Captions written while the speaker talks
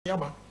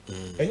yaba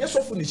enye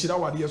sofo ni hira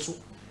wade so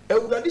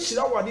ewurade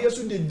hira wade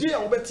so the day a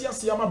obeti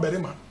ase ama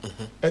berema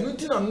enu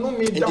ti na no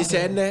me da ndi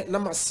se ne na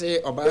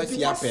mase oba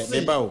fia pe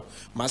me ba o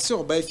mase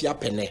oba fia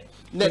pe ne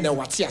ne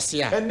wate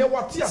ase a ene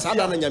wate ase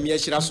sada na nyame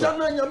ahira so sada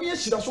na nyame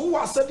ahira so wo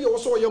asade wo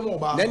so oyem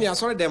oba ne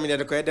asore dem ne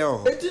de ko ede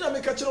o enti na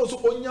me ka kire so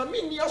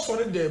onyame ni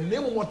asore dem na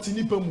emu moti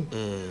nipa mu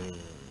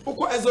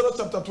Oko Exodus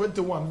chapter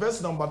 21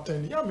 verse number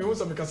 10 ya me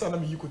wonsa me kasa na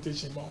me yi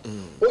quotation ma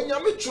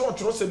onyame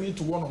choro se me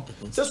to wono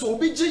se so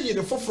obi gye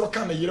yire foforo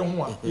ka na yire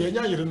ho a ye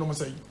nya yire no mo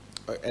sai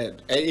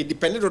it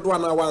depended on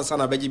one once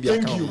na beji bia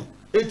ka ho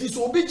eti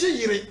so obi gye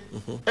yire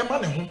e ma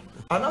ne ho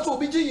ana so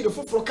obi gye yire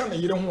foforo ka na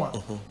yire ho a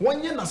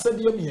wonye na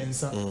sade am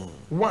yensa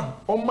one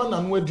omma na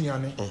no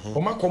aduane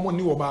omma komo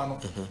ni wo ba no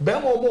be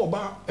ma omo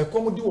oba e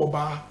komo di wo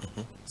ba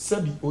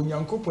sabi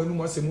onyankopon nu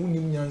mo asem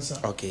unim nyansa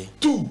okay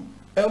 2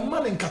 emma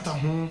ne nkata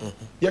ho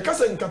ye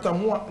kasa nkata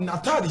ho na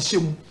tade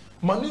hyem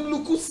mani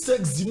look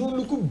sexy no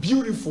look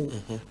beautiful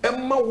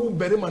emma wo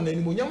bere man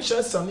anim nyam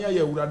hye sane ya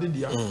awurade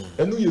dia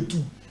enu ye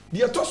 2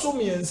 dia to so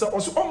miensa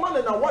oso omma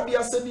ne na wade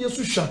asede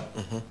yesu hwa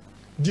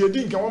dia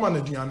di nka wama na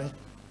duane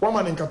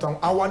wama ne nkata ho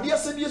awade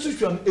asede yesu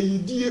hwa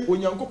eyidie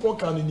onyankopon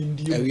kan ne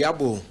nimdie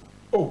awiabo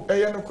oh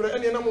eye no kure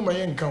ene na mo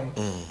maye nka ho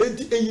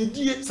enti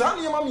eyidie saa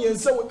ne ma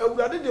miensa wo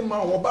awurade de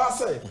ma wo ba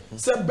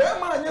se be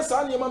ma anye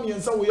saa ne ma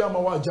miensa wo ya ma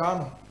wa ja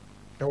no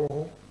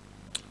ewo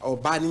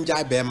oba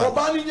ninja be ma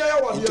oba ninja ya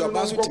wade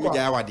oba so timi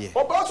ja wade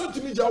oba so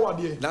timi ja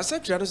wade na se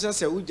twa no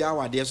se u ja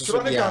wade so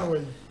so dia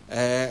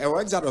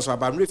Exodus so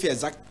aba mrefi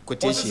exact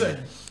quotation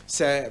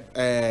se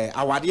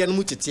awade no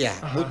mu tete a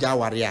mu ja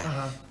ware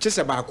a che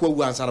se ba ko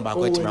awu ansa na ba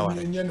ko tima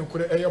ware enye no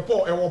kure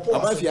ewo po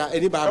aba fia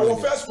eni ba ewo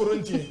first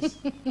Corinthians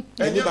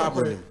eni ba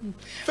bo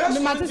first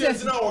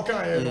Corinthians na o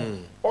kan e no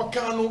o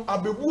kan no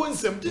abebu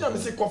nsem ti na me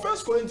se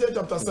first Corinthians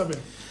chapter 7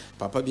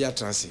 papa bia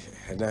transi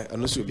na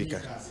ano so bi ka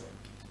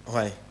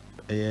why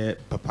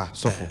papa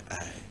sofo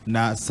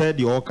na said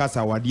the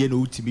okasa wade na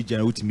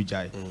utimi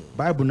jai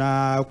bible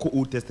na ko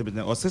old testament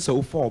na osese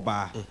o for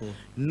ba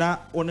na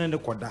one ne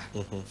koda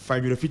fa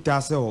nwere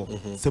fita se ho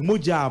se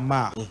moja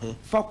ama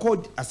fa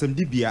ko asem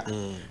dibia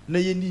na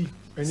yeni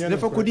ne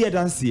fa ko di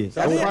adanse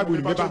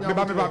bible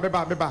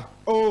meba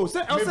oh se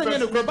o se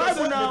nyene kura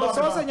bible na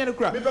so se nyene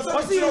kura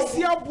o se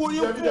si abo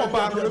ye ku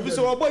oba no bi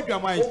so obo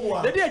adwaman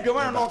de de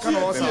adwaman na o ka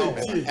na o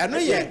se eno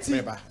ye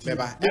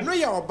meba eno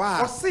ye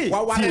oba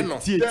wa ware no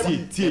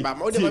meba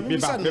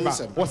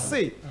o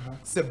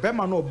se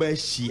bema no oba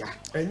hia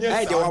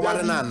ai de wa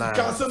ware na na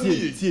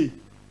tie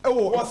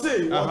ewo o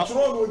se o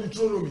tro no di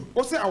tro mi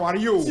o se aware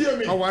yo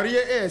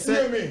aware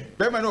se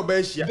bema no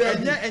oba hia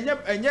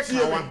enye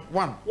kawa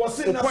one o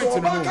se na so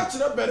oba ka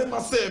kire bere ma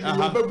se mi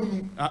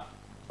obabunu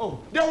oh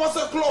there was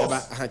a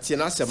clause tie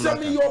na asem na se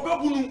mi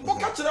obabunu o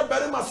ka kire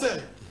bere ma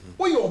se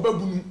o ye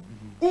obabunu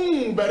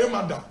bere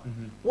ma da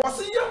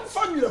wasi yam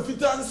fa nwira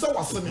fita nse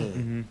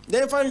wasene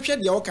den fa nhwe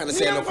de wo kan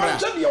se no kura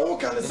nhwe de wo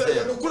kan se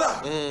ye no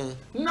kura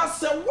na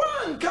se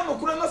wan kan no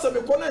kura na se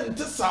me ko na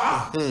nte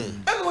saa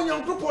ene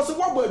onyankropo se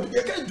waba bi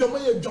ye ka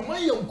dwama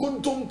ye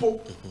nkontompo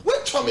we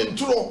twame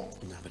ntro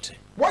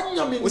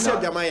wanyame na wo se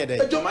dwama ye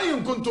dai dwama ye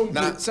nkontompo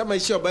na se ma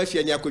hie oba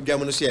fia ni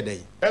akodwam no so ye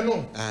dai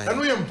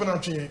eno ye mpana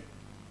twe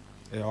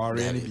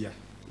ore ni bia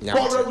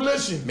for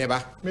revelation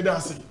meba me da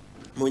se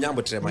mo nya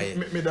botre ma ye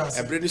me da se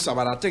every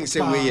sabara think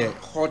say we ye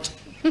hot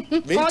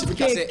me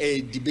typical say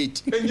a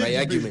debate by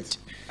argument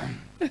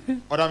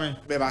odame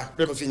meba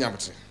ko fi nya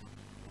botre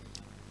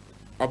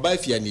oba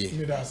fia ni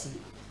me da se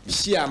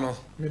hia no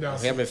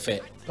he me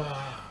fe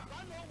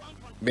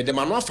me de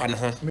manu afa no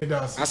ho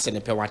ase ne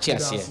pe wache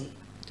ase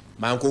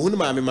manko hunu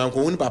ma me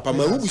manko hunu papa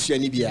ma hubusua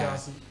ni bia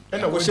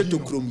ena wo hye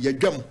tokrom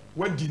yadwam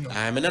wadi no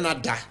me na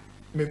da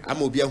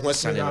ama obi ahu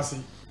asane no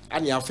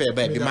ani afa e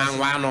ba bi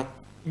manwa no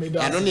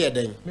eno ne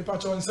yeden me pa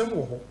cho nsem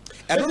wo ho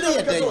eno ne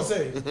yeden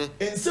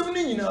ensem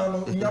ni nyina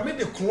no nyame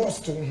de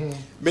close to ho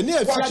me ne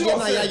afia de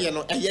na ya ye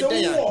no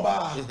yeden ya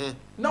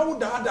na wo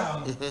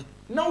daada no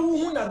na wo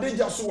hu na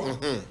deja so a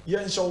ye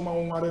nhye wo ma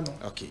wo nware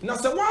no na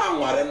se wa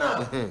nware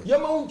na ye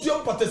ma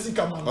untuo patasi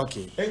kama no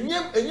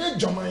enye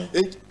dwaman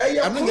eye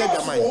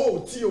close wo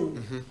ti o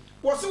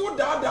wo se wo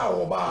daada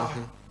wo ba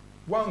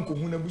wa nko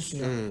hu na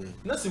busua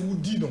na se wo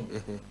di no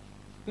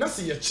na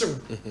se ye chew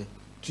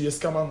tu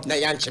eskama na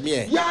yancheme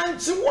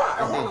yanchiwa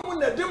ehonu mu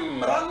na de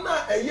mra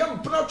na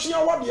eyem pratwea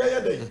wade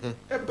ye dey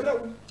ebrew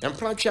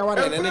empratwea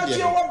wade ne de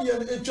empratwea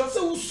wade etwa se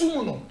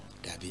usum no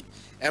gabi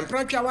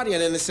empratwea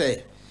wade ne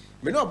se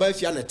me no ba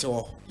fia na te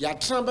ho ya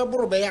tran be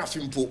boro be ya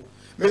afimpo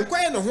me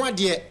kwaye ne ho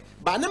ade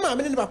ba ne ma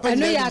me ne papa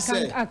nyina ni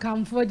se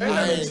akamfo de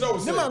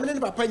ne ma me ne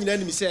papa nyina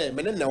ni se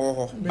me ne na wo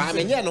ho ba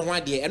me nye ne ho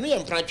ade eno ye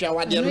empratwea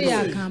wade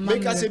no me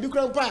ka se bi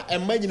kura pa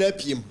emma nyina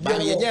piem ba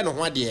me nye ne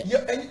ho ade ye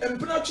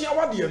empratwea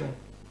wade no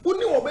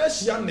uni oba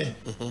hia ne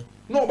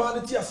na oba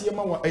ne ti ase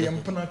ma wa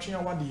empana twen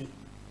awade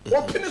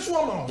wo pene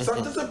so ma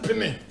sante se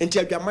pene enti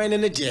adwaman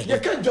ne de ye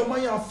ka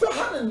dwaman afa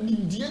ha na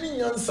nimdie ni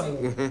nyansa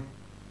wo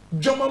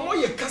dwamamo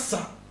ye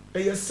kasa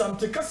ye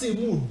sante kasa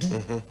mu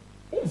odu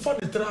umfa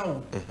de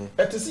trawo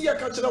etisi ye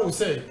ka kira wo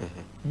se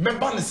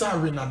meba ne sa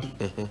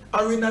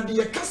arenade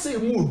ye kasa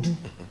mu odu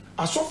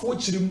asofo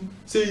chirim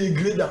say ye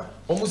grader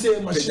omo say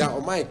machine ja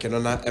o mic no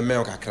na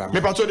emel kakra me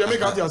pato de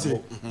make out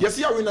say yes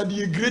ya we na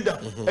the grader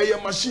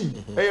e machine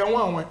e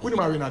wan we ni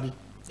ma we na de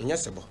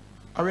nyesebo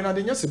awena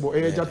de nyesebo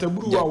e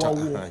jataburu wa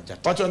wo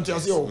pato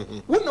ntiase o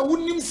wo na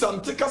wonim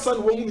sante kasa na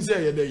wo hu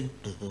say ye dey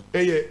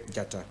e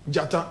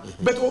jata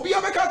but obi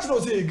abeka tro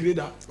say e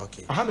grader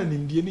okay aha na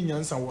nimdie ni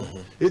nyansa wo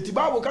eti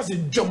bible ka say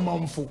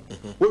dwomanfo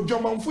wo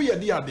dwomanfo ye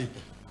de ade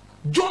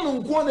John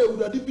nko na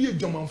ewurade bi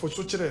dwomanfo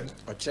so kire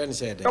o kire ni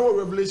say dey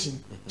Revelation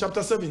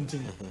chapter 17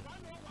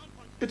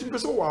 it be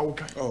so wa wo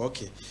kan oh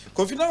okay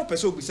confident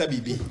person obisa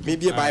bibi me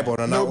be bible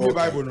no na o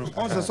bible no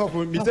on se so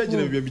for me say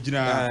gina bi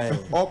gina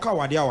o ka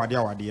wade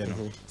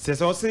no se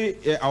so se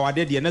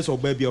awade de na so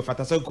ba bi o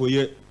fatasa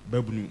koye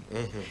babunu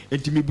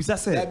enti me busa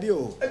se bi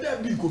o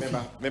bi ko fi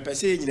me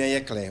pese nyina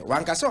ye clear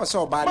wan ka se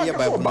o ba de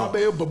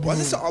babunu o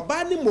se o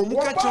ba ni momu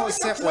ka che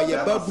se o ye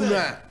babunu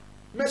a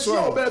me so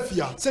o ba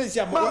fia se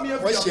sia mo wo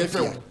hia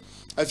fia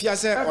afia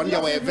se on ya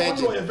we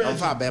virgin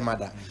amfa be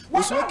mada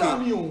so okay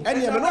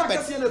eni me no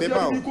be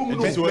ba o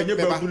enti so nye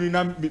babunu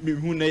na me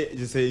hu na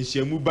se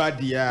hyiamu ba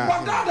dia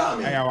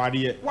aya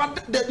wade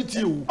da bi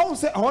tie o on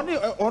se on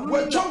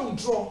we chon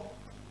tro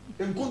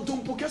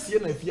enkontompo kese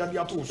na afia de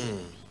ato so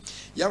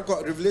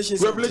yanko Revelation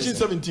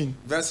 17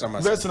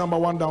 verse number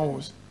 1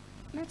 downwards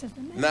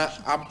na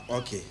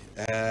okay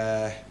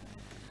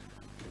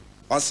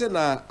ose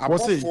na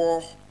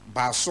abofo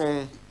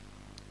bason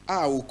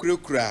a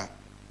okurakura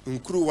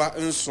nkruwa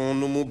nson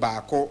no mu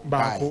baako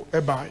bai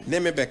ne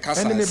me be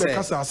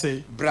kasa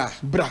se bra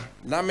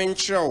na me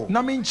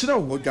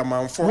nkyerɛw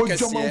odwamanfo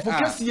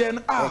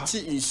kɛse a ɔte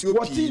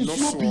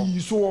nsuo pii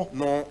so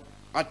no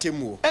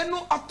atemu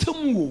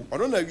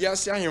ɔno na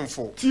wiase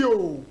ahemfo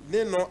tio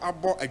ne no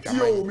abɔ adwaman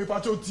tio me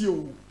pato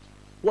tio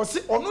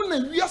wɔse ɔno na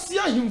wiase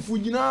ahemfo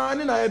nyinaa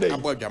ne na yɛ dɛn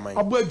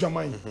abɔ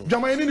adwaman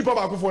dwaman ne nipa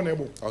baako fo na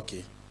ɛbɔ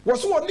okay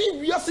wɔse wɔne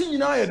wiase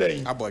nyinaa yɛ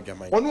dɛn abɔ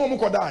adwaman ɔno wɔn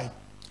kɔdae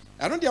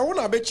ano dia wo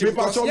na be kyerem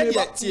because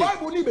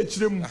Bible ni be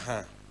kyerem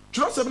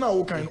kyerɛsɛm na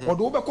wo kan ɔde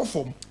wo bɛkɔ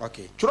fam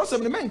okay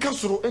kyerɛsɛm ne menka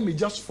soro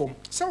emegya fam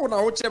sɛ wo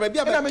na wo kyerɛ ba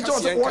bia be ka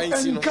se kan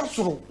si no enka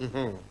soro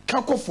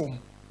ka kɔ fam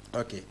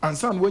okay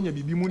ansan wo nya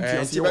bibi mu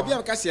ntiase ba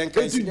bia ka se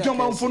kan si enti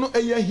dwamanfo no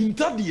ɛyɛ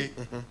hintadeɛ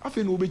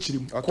afei na wo be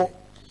kyerem kɔ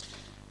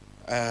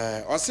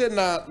ɔse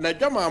na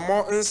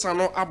dwamamɔ nsa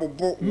no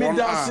abobo wɔn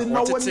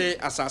a wɔtete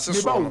asase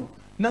so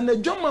no na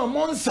dwama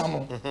monsa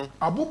no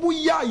abobo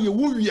ya ye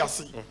wo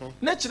wiase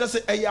na kyerɛ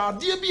sɛ ɛyɛ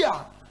adeɛ bi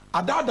a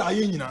adada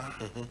ye nyina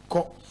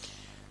kɔ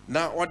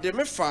na ɔde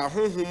me fa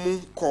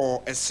honhom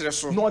kɔ ɛsere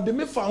so na ɔde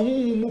me fa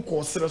honhom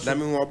kɔ ɛsere so na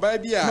me hu ɔbaa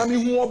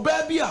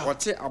bi a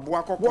ɔte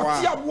aboa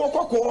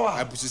kɔkɔɔ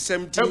a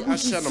abususɛm di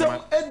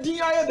edin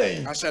ayɛ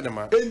den ahyɛ ne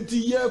ma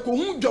enti yɛ ko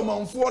hu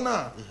dwamanfoɔ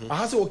na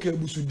aha sɛ ɔka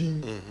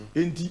abusudin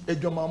enti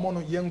adwamamɔ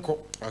no yɛnkɔ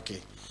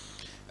okay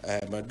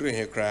maduro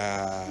he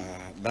kra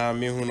na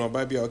me hu no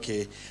ba bia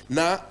okay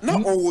na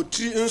owo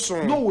tiri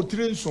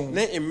nson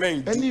ne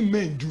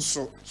emendu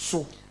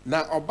so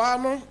na oba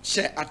no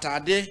hye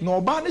atade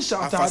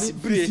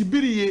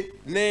fisibirie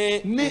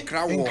ne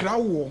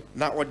nkrawo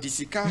na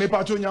odisika me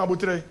pato nya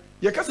abotre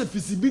ye ka se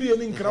fisibirie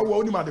ne nkrawo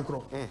oni ma de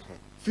kro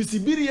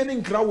fisibirie ne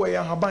nkrawo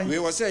ya haban we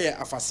wo se ye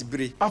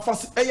afasibire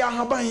ya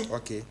haban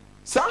okay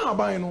sa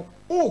haban no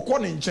o ko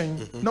ne nchen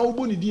na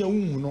obo ne din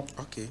ahunu no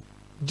okay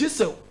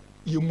gisel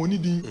ye moni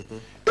din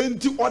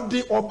enti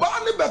ode oba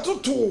ne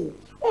betoto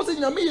o se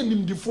nyame ye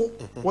nimdifo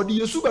ode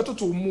yesu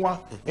betoto moa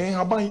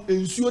haban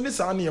ensuo ne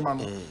saa ne ma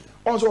no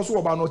on so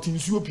oba no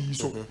tinsuo pii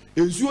so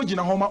ensuo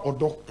gina homa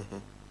odo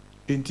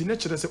enti ne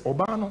kire se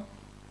oba no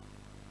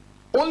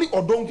only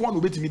odo nko na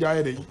obetimi da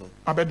aye dey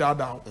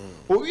abedada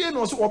o wie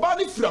no so oba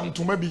ne fira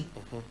ntoma bi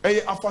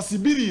eye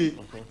afasibirie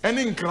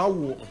ene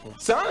nkrawo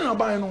saa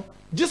haban no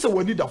gise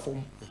wani da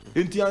fom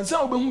enti ansa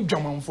obehu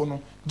dwamanfo no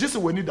gise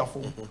wani da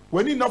fom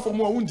wani na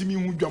fom a wuntimi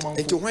hu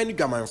dwamanfo enti hwan ni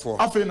dwamanfo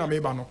afi na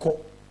meba no kɔ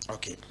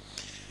okay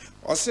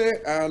ose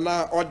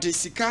na ode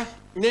sika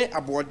ne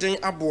aboden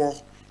abo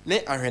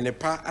ne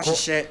ahwenepa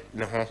ahyehye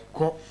ne ho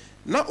kɔ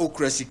na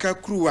okura sika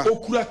kruwa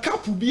okura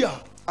kapu bi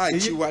a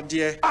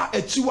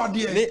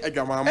echiwade ne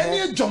adwamammo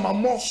ene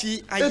adwamammo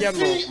fi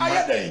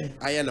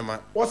aye no ma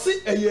wose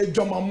eye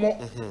adwamammo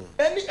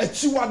ene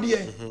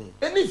echiwade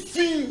ene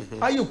fi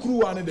aye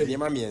kruwa ne de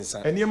niema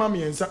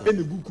miensa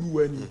ene gu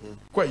kruwa ni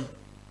kwai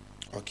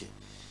okay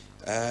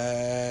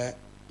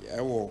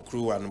ewo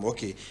kruwa no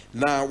okay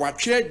na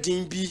watwere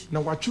din bi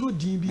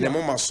ne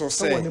moma so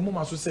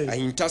se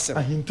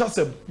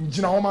ahintasem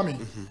ngina homa me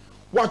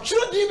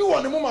watwere din bi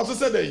wɔ ne moma so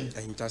se dey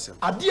ahintasem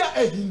ade a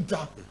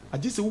ahinta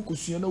ade se wo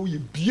kosua na wo ye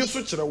bie so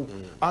kyerɛ wo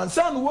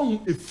ansa no wo hu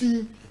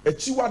efi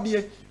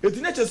achiwade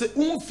etine kyerɛ se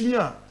wo fi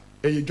a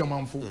eye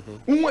dwamanfo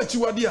wo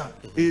achiwade a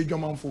eye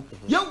dwamanfo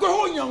yankɔ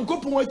ho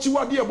nyankopɔn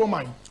achiwade e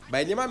boman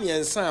by niema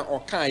miensa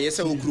oka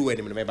yesa okuru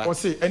wani me ba o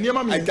se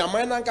eniema mi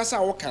adwaman na nkasa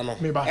woka no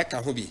e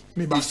ka ho bi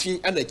efi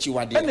ana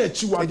achiwade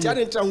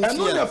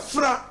eno na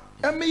fra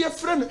emeye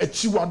fra no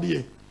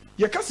achiwade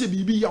ye ka se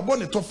bibi ya bo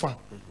ne tofa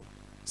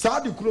saa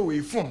de kuro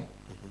we phone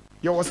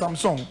ye wo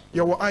Samsung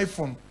ye wo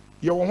iPhone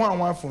ye wo ho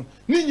anwa phone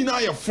ni nyina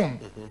ye phone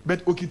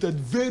but okita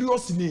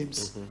various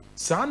names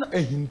saa na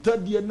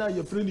ahintade na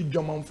ye frɛ ni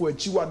dwamanfo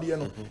achiwade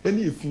no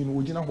ene efin no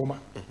ogina homa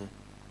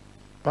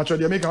patro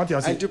de make out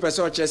ase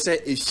 2% che say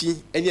efi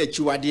ene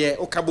achiwade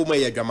o ka boma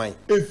ye dwaman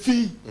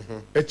efi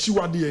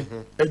achiwade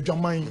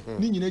adwaman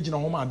ni nyina gina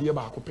homa ade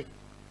ba akopɛ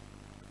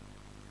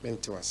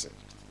menti wase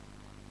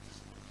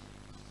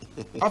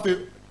ape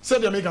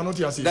said you make an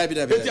notice eti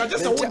I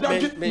just say wo da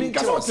me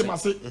kasa o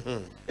temase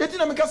eti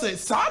na me kasa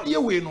saa de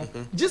we no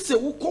just say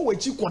wo kɔ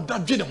wachi kɔ da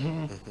dwe ne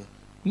ho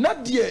na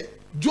de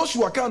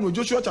Joshua kan no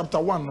Joshua chapter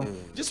 1 no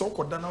just say wo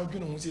kɔ da na dwe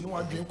ne ho se ne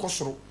wa dwe kɔ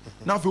soro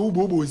na afi wo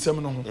bo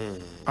nsɛm no ho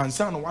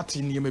ansa na wate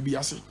ne ma bi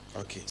ase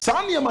okay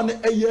saa ne ma ne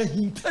ɛyɛ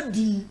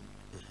hintadi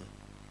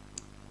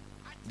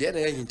de na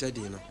ɛyɛ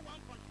hintadi no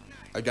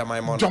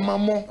adwamamɔ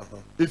dwamamɔ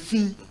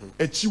efi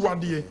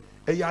achiwade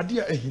ɛyɛ ade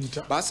a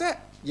ehinta ba sɛ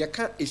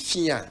yɛka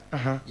efi a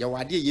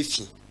yɛwade yɛ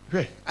fi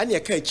ani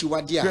yɛka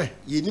achiwade a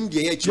yɛnim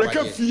de yɛ achiwade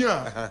yɛka fi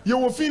a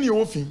yɛwɔ fi ne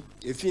yɛwɔ fi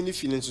efi ne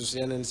fi ne nso so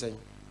yɛ ne nsɛn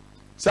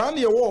saa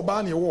ne yɛwɔ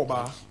ɔbaa ne yɛwɔ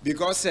ɔbaa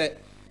because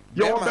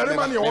yɛwɔ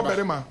bɛrima ne yɛwɔ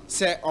bɛrima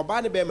sɛ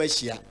ɔbaa ne bɛrima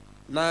hyia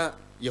na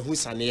yɛhu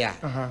sane a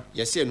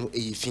yɛsɛ no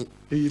ɛyɛ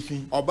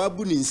fi ɔbaa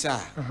bu ne nsa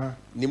a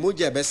ne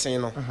mogya bɛsɛn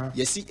no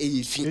yɛsi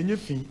ɛyɛ fi ɛnyɛ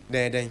fi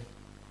dɛdɛn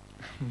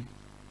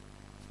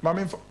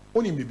maame mfa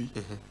onim bibi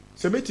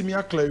sɛ metimi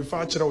a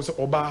clarify kyerɛ wo sɛ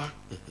ɔbaa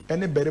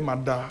ɛne bɛrima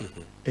da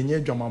ɛnyɛ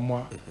adwamamɔ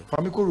a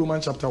fa me kɔ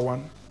Romans chapter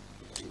 1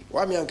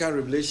 wa me anka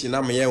revelation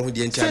na me yɛ ho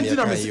deɛ ntia ne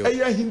kan yo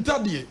ɛyɛ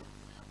hintadeɛ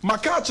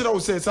maka kyerɛ wo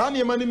sɛ saa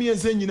nneɛma no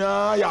miɛnsɛ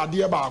nyinaa yɛ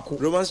adeɛ baako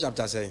Romans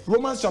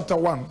chapter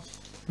 1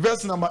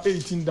 verse number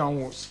 18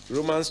 downwards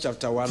Romans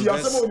chapter 1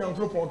 verse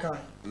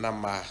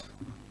number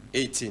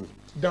 18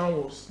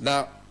 downwards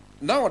na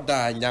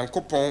ɔda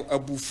nyankopɔn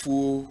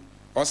abufuo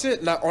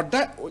ɔse na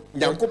ɔda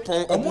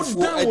nyankopɔn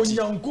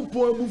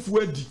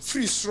abufuo adi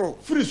free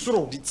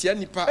soro de tia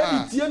nipa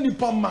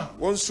ma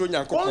wɔnsuro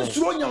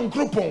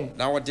nyankopɔn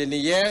na ɔde ne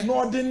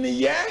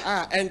yɛ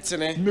a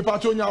ɛntene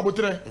mepato nya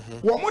abotre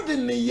wɔ mo de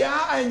ne yɛ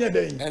a ɛnyɛ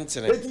den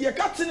eti yɛ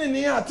ka tene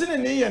ne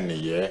yɛ ne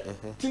yɛ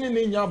tene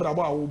ne nya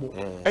abrabo a wobo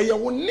ɛyɛ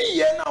wo ne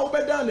yɛ na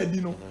wobɛda na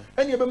di no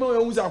ɛne ɛbɛma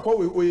wɔn hu sɛ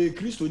akɔ oyɛ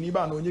kristo ni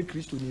ba na onye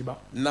kristo ni ba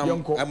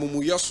yɛnkɔ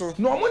amumuyɔ so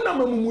na ɔmo nam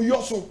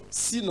amumuyɔ so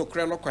si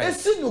nokorɛ no kwan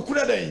esi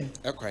nokorɛ den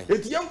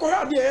eti yɛnkɔ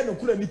ha de yɛ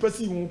nokorɛ nipa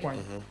si hu kwan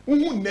hu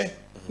nne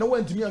na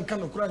wantimi anka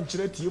nokorɛ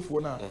nkyerɛ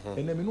tiefoɔ na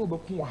ɛnɛ me no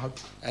obɛku wɔ ha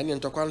ɛne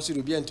ntɔkwa no so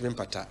de bi antimi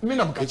mpata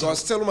because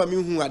still ma me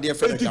hu adeɛ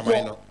fɛ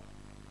dwaman no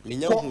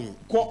menya hu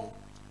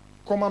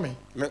kɔ ma me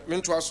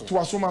mentoa so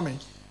toa so ma me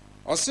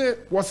wɔse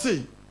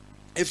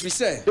efiri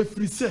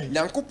sɛ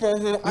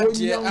nyankopɔn ho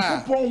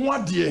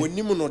adeɛ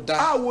onim no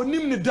da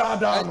onim ne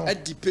daadaa no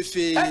adi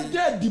pefee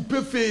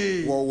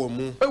wɔ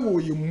mu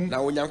ɛwɔ yɛ mu na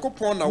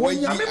onyankopɔn na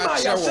wayi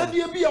akyerɛ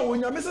ahyɛdeɛ bi a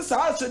onyame sɛ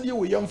saa ahyɛdeɛ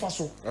wɔ yɛmfa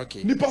so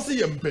nipa sɛ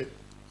yɛmpɛ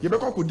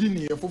yɛbɛkɔ akɔdi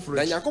ne yɛ foforɔ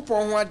na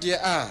nyankopɔn ho adeɛ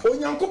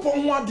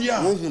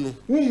a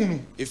wohunu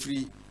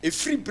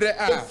efiri brɛ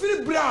a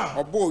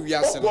ɔbɔ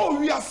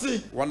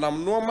wiase wɔnam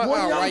nneɛma a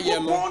wayɛ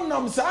no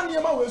wɔnam saa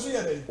nneɛma wɔ so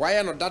yɛ dɛ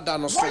wayɛ no dada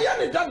no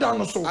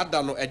so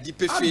ada no adi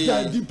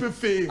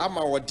pefee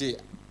ama wɔde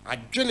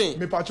adwene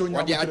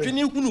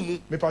hunu mu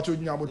mepacho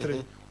nya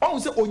abotre ɔhu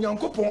sɛ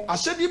onyankopɔn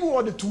ahyɛdeɛ bi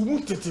wɔde to mu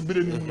tete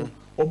bere no mu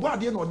ɔbɔ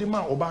adeɛ na ɔde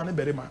ma ɔbaa ne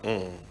bɛrima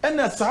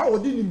ɛna saa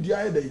ɔde nimdeɛ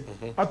ayɛ dɛ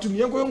atum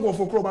yɛnkɔ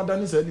yɛnkɔfo korɔ ɔba da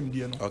ne saa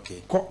nimdeɛ no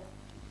kɔ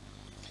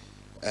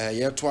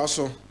yɛtoa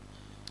so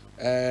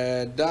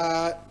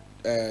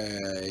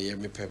yɛ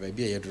mepɛ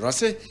baabi a yɛdoro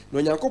ase na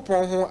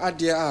onyankopɔn ho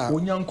adeɛ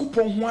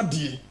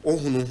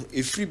ɔhunu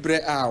ɛfiri berɛ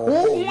a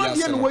ɔhunu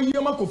adeɛ na wayi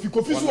ma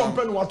kofi so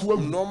ɔmpɛ no wato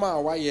agu nɔɔma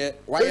a wayɛ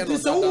no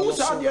sɛ wohu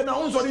saa adeɛ na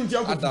wonsɔre ntia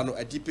kofi ada no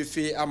adi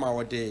pefee ama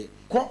wɔde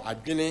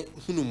adwene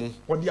hunu mu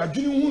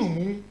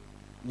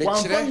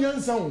wamfa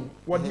nyansa ho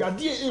wɔde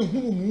adeɛ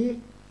ɛhunu mu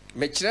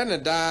mekyerɛ ne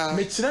daa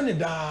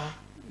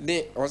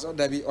ne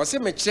ɔsɛ ɔsɛ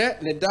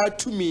mekyerɛ ne daa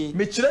tumi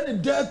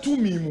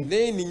mu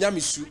ne ni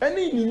nyamesu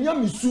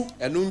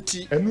ɛno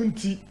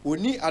nti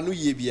oni ano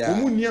yie biara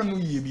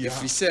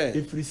ɛfiri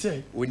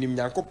sɛ onim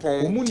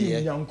nyankopɔn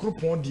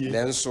deɛ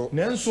nanso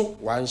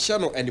wanhyɛ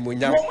no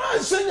animonyam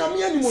sɛ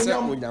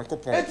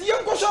onyankopɔn ɛti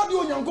yɛnkɔhyɛ adeɛ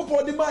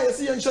onyankopɔn de baa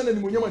yɛsɛ yɛnhyɛ no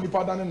animonyam a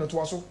nipa da ne no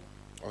toa so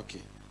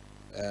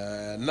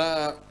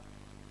na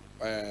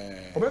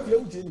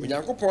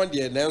onyankopɔn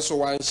deɛ nanso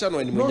wanhyɛ no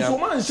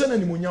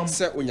animonyam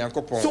sɛ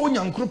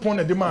onyankopɔn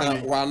na de maa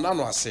na wana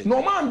no ase na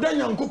ɔma anda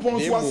nyankopɔn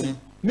so ase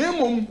na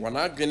mmom wɔn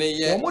adwene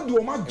yɛ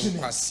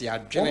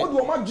nkwasiadwene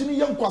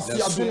yɛ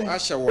nkwasiadwene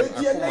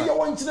eti ɛnɛ yɛ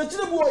wɔn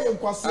nkyerɛkyerɛ bi wɔ yɛ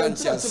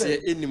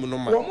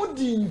nkwasiankyerɛkyerɛ wɔn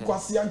di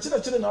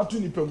nkwasiankyerɛkyerɛ na ato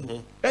nipa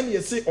mu ɛna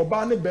yɛsɛ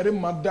ɔbaa ne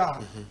bɛrima da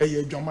a ɛyɛ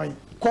adwaman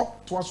kɔ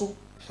toa so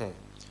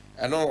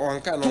ɛno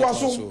ɔnka no toa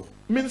so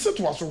minsi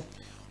toa so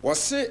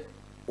wɔse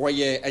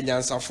wɔyɛ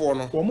anyansafoɔ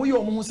no wɔn yɛ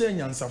wɔn ho sɛ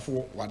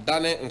anyansafoɔ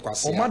wadane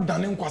nkwasia wɔn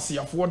adane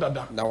nkwasiafoɔ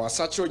dada na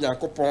wasakyerɛ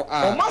onyankopɔn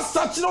a wɔn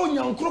asakyerɛ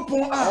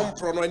onyankopɔn a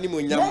ɔmporɔ no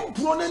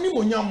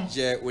animonyam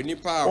yɛ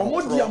onipa a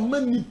wɔn de ama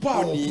nipa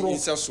a ɔmporɔ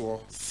nsɛsoɔ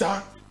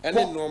saa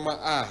Any normal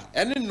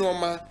any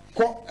normal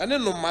any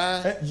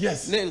normal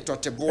yes ne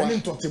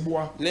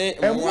ntoteboa ne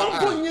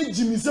emwampo nye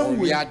jimisem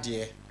we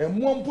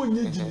emwampo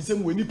nye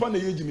jimisem we nipa na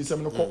ye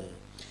jimisem no ko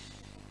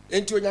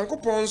enti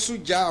onyankopon so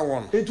gyaa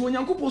won enti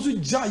onyankopon so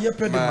gyaa ye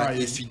pede ma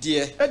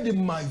efidie e de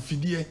ma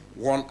efidie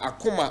won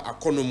akoma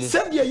akonomu se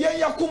de ye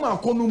yakoma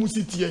akonomu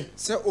sitie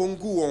se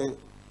ongu won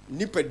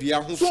nipadua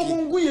ho fi so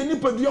ongu ye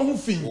nipadua ho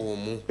fi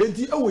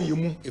enti ewo ye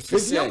mu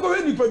enti yanko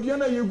we nipadua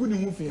na ye gu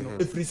ni ho fi no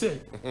efrise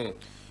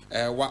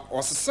wa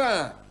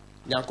osesa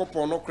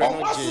nyankopon no kure no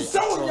je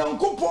osesa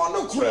nyankopon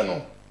no kure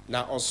no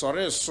na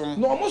osore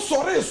som na omo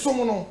sore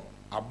som no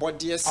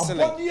abode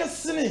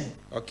sene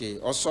okay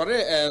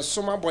osore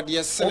som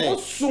abode sene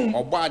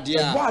obade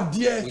a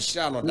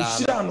ushira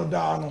no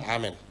da no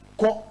amen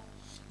ko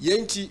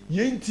yenti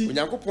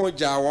onyankopon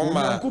gyaa won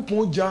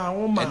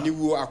ma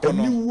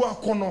aniwu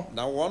akono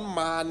na won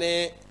ma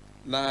ne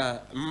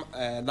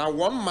na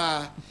won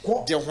ma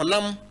de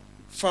honam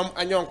fam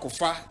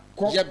anyonkofa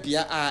ya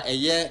bia a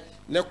eye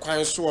ne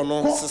kwan so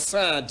no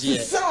sesa de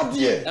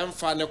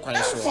emfa ne kwan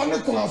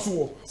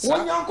so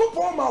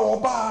onyankopon ma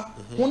oba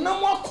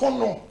honam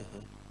akono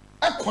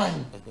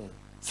ekwan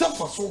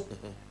sefa so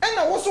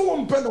ena wo so wo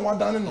mpe no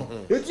wadane no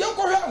eti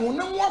enkohwe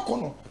honam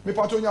akono me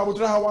pato nya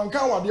abotra ha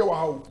wanka wade wa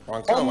ha o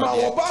ma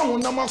oba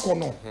honam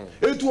akono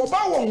eti oba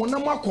wo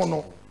honam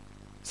akono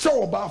se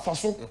oba afa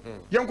so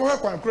yenkohwe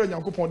kwan kura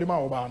nyankopon de ma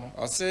oba no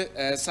o se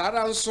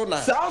sara nso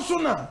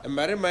na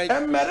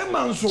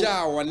emerema nso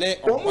ja wone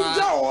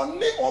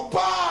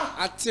oba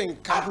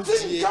atinka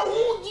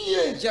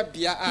hudie ya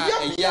bia a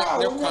eya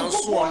ne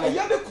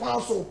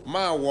kwan so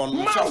ma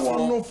won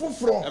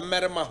foforo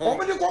emerema ho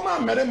omede ko ma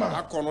emerema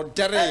akono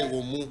dere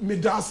wo mu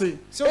medase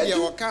so ye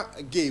woka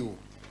geo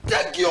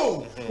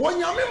Tegio,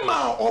 wonyame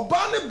ma oba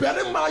ne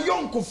bere ma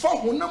yonko fa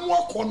honam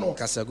akono.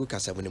 Kasagu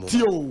kasabu ne mo.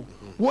 Tio,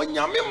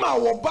 wonyame ma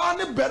oba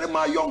ne bere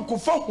ma yonko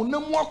fa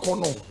honam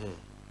akono.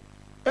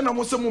 Ena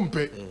mo se mo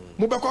mpe,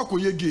 mo be kwa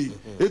koye ge.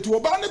 Etu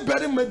oba ne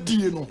bere ma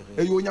die no,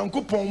 e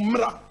onyankopon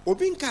mra.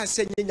 Obi nka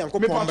se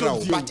nyankopon mra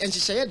o, but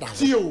enhihye da.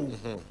 Tio,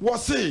 wo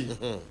se,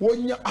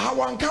 wonya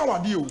hawanka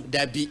wade o.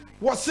 Dabi.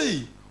 Wo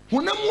se,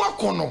 honam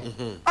akono.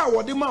 A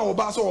wode ma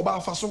oba so oba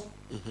afa so.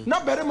 Na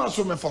berema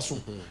so mefa so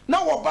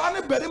na wo ba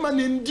ne berema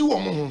ne ndi wo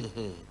mo ho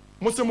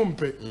mo se mo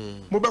mpe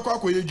mo be kwa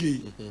koye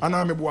gi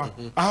ana meboa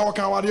aha wo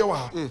kan wade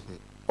wa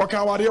wo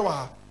kan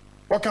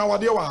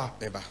wade wa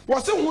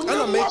wo se hu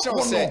na me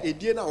che se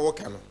edie na wo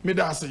kan no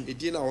medase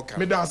edie na wo kan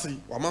medase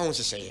wa ma ho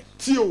hyehye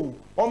tio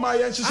o ma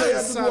ye hyehye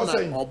ya do wo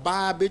sen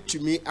oba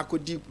betumi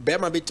akodi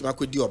berema betumi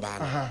akodi oba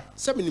no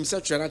se minim se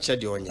twere na che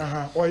de onya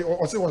aha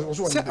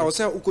o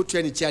se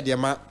ukotua ni ti ade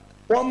ma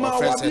Oma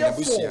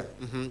wade fo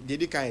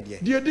dedi kan de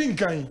dedi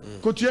nkan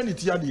kotua ni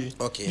tia de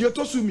de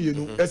to so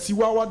mienu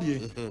asiwa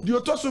awade de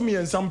to so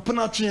mien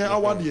sampena twen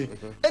awade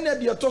ene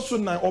de to so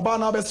nan oba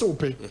na be se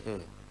ope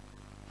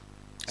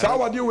sa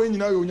awade we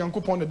nyina yo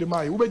nyankopon ne de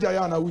mai wo beja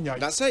ya na wunya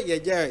na se ye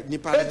je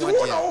nipa ne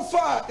wade na wo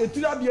fa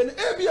etira de ne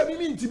e bia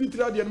mi ntibi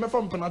tira de ne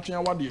mefa mpena twen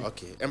awade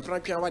okay empena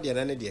twen awade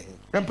na ne de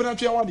empena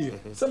twen awade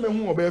se me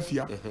hu oba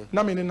afia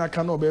na me ne na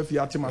ka na oba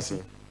afia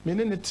atemase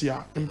menene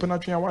tia mpena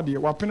twen awade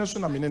wa pene so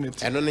na menene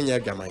tia eno ne nya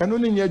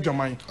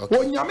adwaman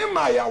onyame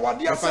ma ya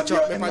awade asade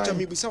me pacha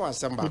mi bisa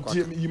wasem ba kwa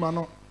yima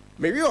no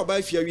me wi oba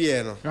afia wi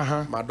e no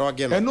ma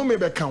doge no eno me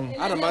be kan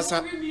ana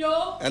masa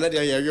ena de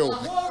ye wi o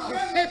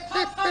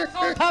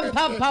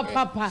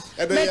papa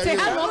mete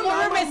ha no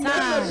mo me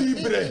sa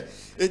bibre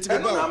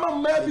eno na ma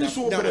ma bi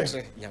so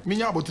bre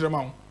minya abotre ma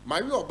ho ma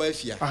wi oba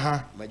afia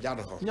ma ja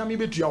no ho nyame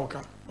betua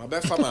oka ma be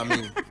fa ma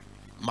mi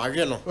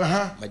Magye no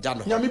magya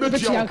no nyame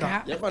betua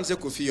oka ye fan se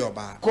kofi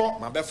oba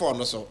ma be fa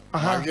no so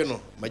magye no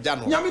magya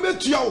no nyame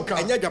betua oka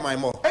enya dwaman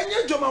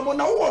mo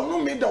na wo no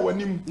me da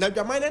wanim na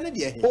dwaman na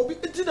de he obi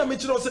ti na me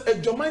kire se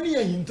adwaman ne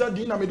ye hinta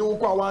di na me de wo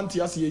kwa wanti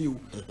ase ye yo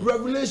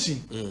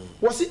revelation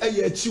wo se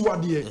eye achi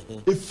wade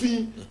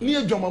efi ne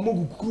adwaman mo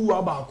gukuru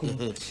abako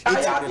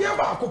ayade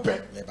abako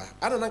pe meba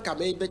ana na ka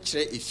me be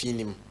kire efi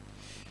nim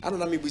ana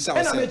na me busa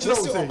wo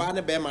se oba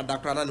ne be ma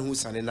dakra na ne hu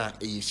sane na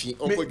eyefi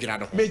onkodwira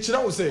no me kire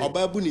wo se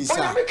oba bu ni sa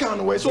oya me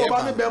kan we so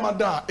oba ne be ma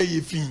da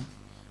eyefi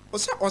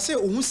o se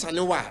ohun sane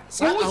wa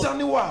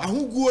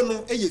ahuguo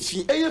no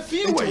eyefi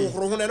we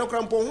horo ho na no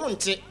krampo ho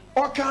nte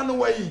o kan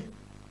we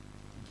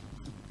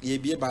ye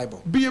bie bible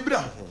bie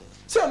bra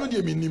se no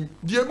de minim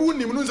de bu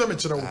nim no nze me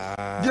kire wo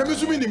de mi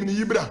so mi nim ni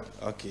yibra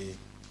okay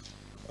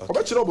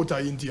oba kire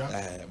botaye ntia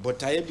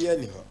botaye bia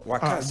ni ho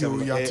waka se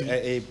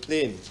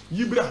plane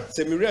yibra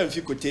se mi real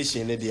fi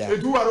quotation ne dia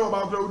edu ware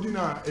oba kra odi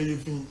na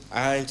eyefi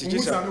nti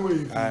se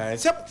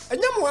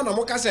anyam wa na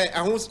mo ka se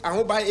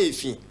aho ba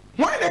efi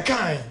why the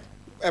kind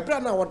ebra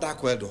na woda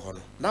ko edo ho no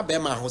na be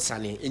ma ho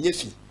sane enye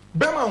fi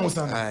be ma ho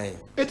sane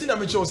eti na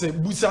me che o se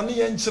busane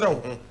ye nkire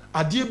wo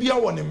ade bia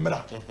wo ne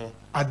mra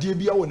ade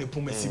bia wo ne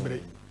pomasi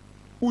bre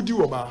udi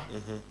wo ba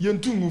ye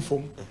ntu ngu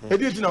fom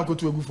edi eti na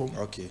nkoto agu fom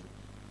okay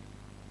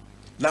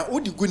na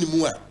odi gu ni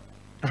mu a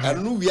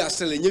anu wi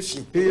asele nye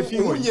fi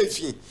nye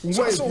fi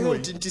so ho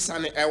tinti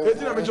sane ewo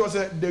eti na me che o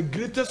se the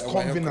greatest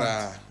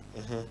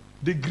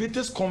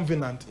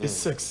covenant is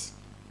sex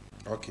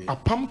Okay.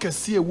 Apam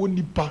kese wo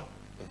nipa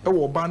e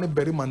wo ba ne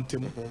bere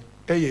mantem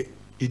eye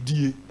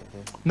edie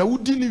na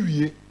wudi ni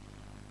wie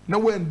na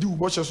wandi wo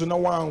bohye so na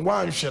wan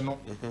hwe no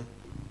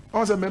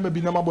on se mema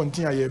bi na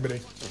mabonten aye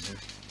bere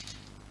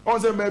on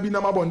se mema bi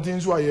na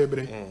mabonten so aye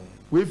bere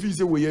we fi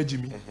se we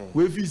yagimi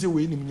we fi se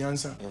we nim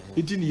nyansa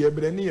eti ni ye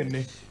bere ne ye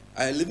ne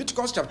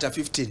Leviticus chapter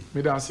 15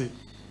 me da se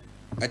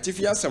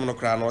atifia asem no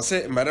kra no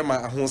se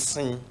mmarema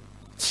ahosen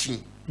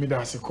fi me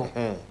da se ko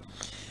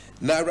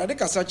na awurade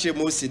kasa kyerɛ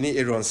Mose ne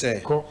Aaron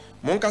sɛ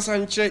monkasa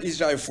nkyerɛ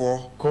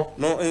Israelfoɔ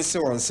no nse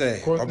wɔn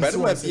sɛ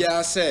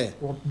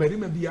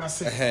ɔbarima biara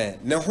sɛ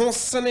ne ho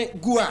sene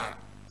gu a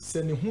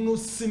sɛ ne ho no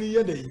sene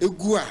yɛ dɛ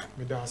egu a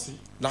me da se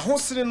na ho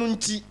sene no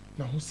nti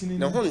na ho sene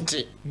ne ho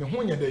nte ne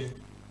ho nyɛ dɛ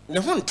ne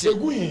ho nte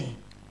egu hin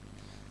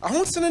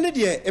aho sene ne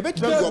deɛ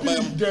ebetumi gu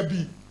ɔbam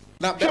dabi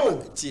na be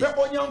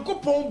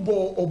onyankopon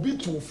bo obi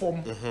to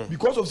form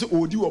because of say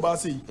odi oba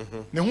say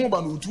ne ho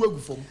ba no otu agu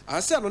form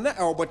ase no na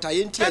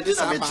obotaye ntia de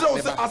sa ba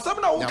asem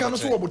na wo kan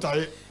so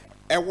obotaye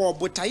ewo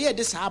obotaye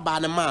de sa ba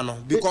ne ma no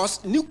because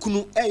ni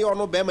kunu eyo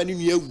no be ma ne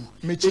nua awu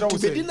etu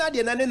bedi na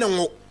de na ne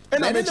wo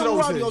na ne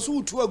wo ade so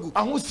otu agu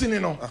aho sini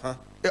no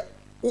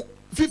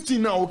 15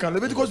 na wo kan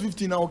Leviticus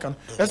 15 na wo kan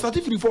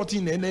start free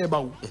 14 na e ba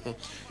wo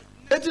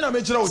eti na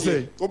me kira wo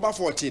say wo ba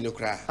 14 no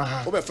kra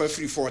wo be fa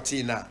free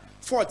 14 na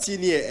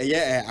 14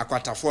 ye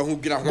akwatafo ho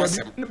dwira ho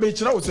asem me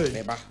kira wo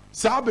say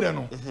sa abre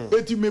no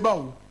eti me ba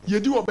wo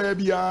yedi wo ba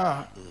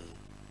bia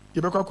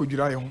ye be kwa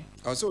kodwira ye ho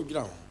o se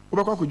odwira ho wo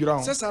be kwa kodwira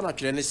ho se sa na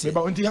twere ne se me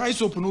ba nti high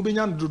soap no be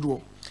nya dodo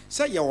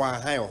se ye wa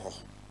han ho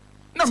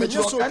na me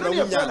kira ana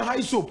ye friend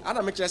high soap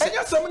ana me kira se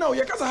enya sem na wo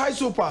ye kasa high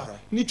soap a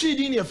ni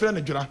twidi ne ye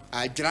friend dwira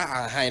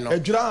adwira han no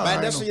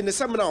ba na so ye ne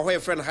sem na ho ye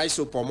friend high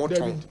soap o mo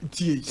ton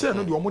tie se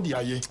no de o mo de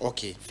aye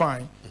okay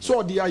fine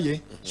so de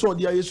aye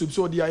soap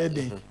so de aye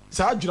den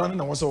sa adwira no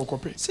na wo se wo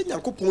kope se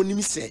nyankopon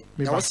nim se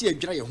na wo se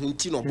adwira ye ho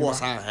nti no bo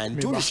sa han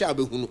to ni sha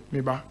be hunu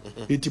me ba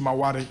eti ma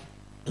ware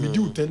me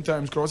do 10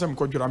 times cross am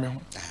ko dwira me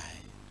ho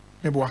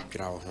me bo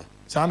dwira ho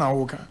sa na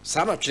wo ka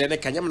sa na twere ne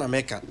kanyam na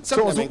meka se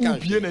na meka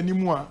pie na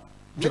nimu a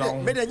dwira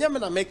ho me de nyam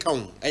na meka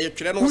ho eye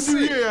twere no se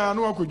udie ya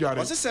no akodware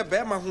wo se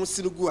be ma ho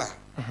sinu gu a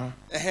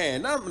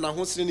na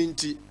ho sinu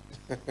nti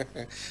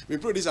me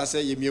producer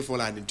say ye mie for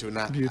land into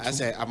na I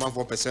say amount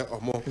 4%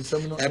 or more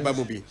eba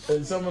mo bi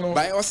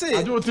by o say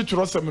ade o ti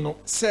tworo sem no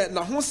say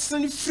na ho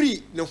sene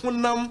free ne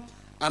honam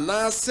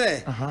ana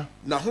say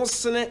na ho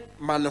sene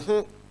ma ne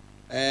ho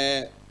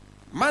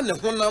ma ne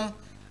honam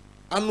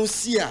anu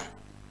sia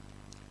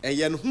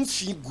eye ne ho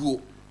fi guo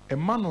e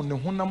ma no ne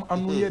honam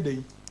anu ye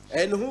dai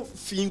ne ho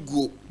fi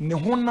guo ne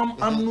honam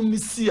anu ni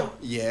sia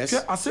yes ke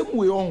asem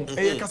we on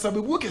e kasa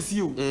bebu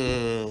kesi o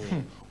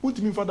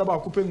ultimi fada ba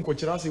ko pe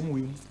nkokyira asem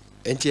we mu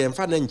enti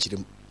emfa na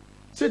nkyirem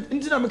se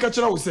enti na meka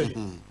kyira wo se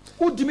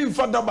ultimi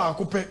fada ba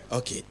ko pe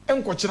okay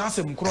enkokyira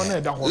asem kro na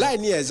e da ho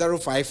line here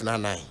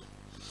 0599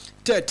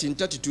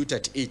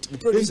 133238 the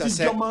producer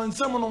said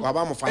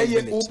waba mo 5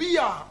 minutes obi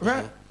a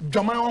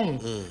dwaman on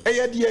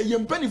de ye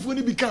mpanifo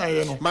ni bi kan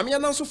ye no mame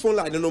na so phone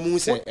line no mu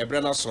se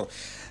ebre na so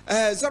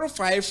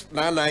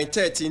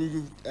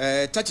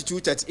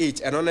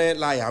 0599133238 eno ne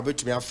line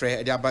abetumi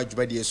afre de aba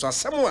djubadie so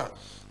asem a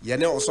ye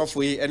ne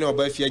osofo yi ene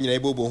oba fia nyina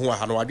ebobo ho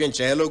ha no wadwe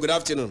nche hello good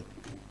afternoon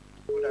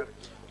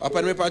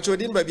open me pacho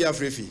din ba bi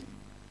afrefi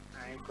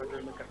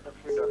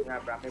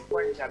me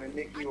point and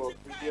make you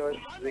videos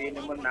when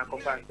you na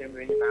confirm them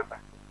when you na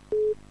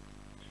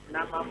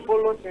now my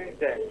follow since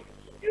then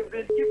you've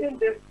been given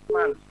this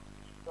man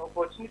the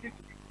opportunity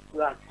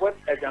to ask what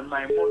is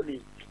my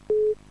money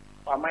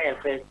for my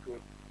first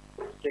code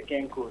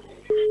second code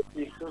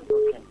is so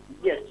broken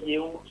yes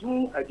you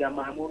do as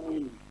my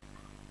money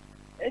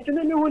and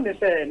you know when they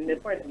say the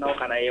point now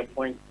can I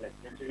pointless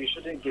and we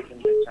shouldn't give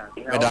him the chance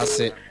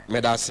me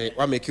that say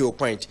what make you a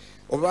point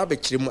over be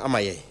chirimu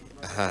amaye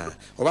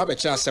oba be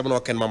kira asem no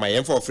ken mama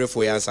yen for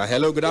frefo answer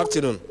hello good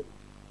afternoon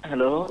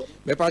hello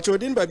me pa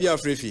chodin ba bia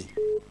frefi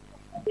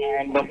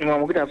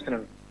mama good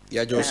afternoon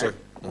ya joso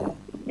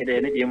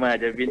ide ne di ma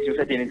ja binti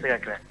fati ni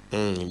sakakra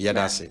ya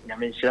dase ya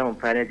me shira mo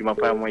pa ne di ma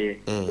pa mo ye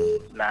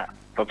na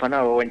papa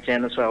na wo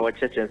nchen no so a wo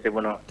cheche se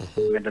bono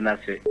me dana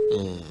se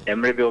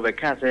emre bi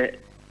obeka se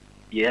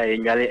ye ya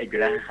nyale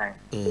adwira han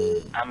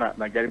ama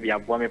majari bi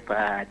abo me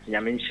pa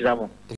ya me shira mo